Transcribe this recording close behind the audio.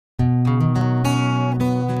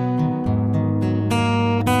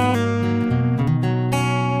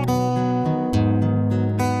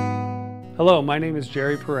Hello, my name is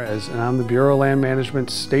Jerry Perez, and I'm the Bureau of Land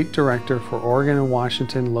Management's State Director for Oregon and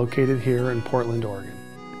Washington, located here in Portland, Oregon.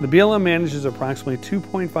 The BLM manages approximately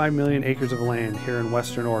 2.5 million acres of land here in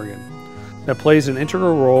Western Oregon that plays an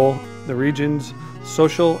integral role in the region's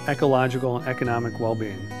social, ecological, and economic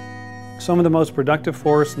well-being. Some of the most productive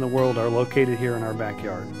forests in the world are located here in our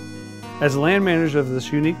backyard. As the land manager of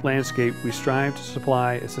this unique landscape, we strive to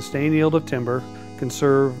supply a sustained yield of timber,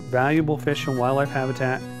 conserve valuable fish and wildlife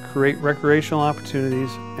habitat, create recreational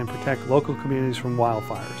opportunities, and protect local communities from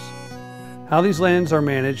wildfires. How these lands are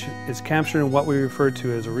managed is captured in what we refer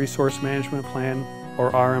to as a Resource Management Plan,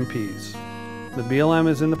 or RMPs. The BLM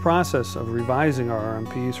is in the process of revising our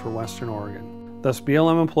RMPs for Western Oregon. Thus,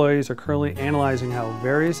 BLM employees are currently analyzing how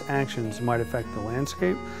various actions might affect the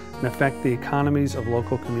landscape and affect the economies of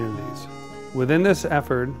local communities. Within this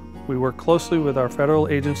effort, we work closely with our federal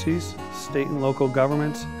agencies, state and local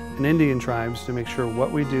governments, and Indian tribes to make sure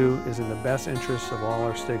what we do is in the best interests of all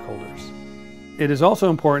our stakeholders. It is also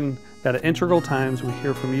important that at integral times we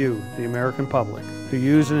hear from you, the American public, who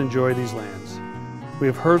use and enjoy these lands. We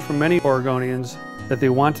have heard from many Oregonians that they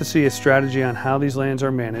want to see a strategy on how these lands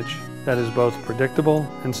are managed that is both predictable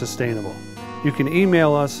and sustainable. You can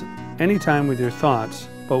email us anytime with your thoughts,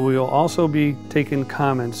 but we will also be taking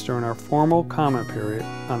comments during our formal comment period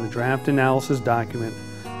on the draft analysis document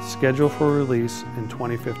scheduled for release in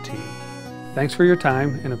 2015. Thanks for your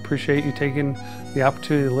time, and appreciate you taking the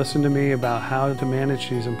opportunity to listen to me about how to manage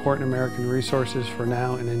these important American resources for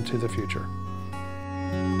now and into the future.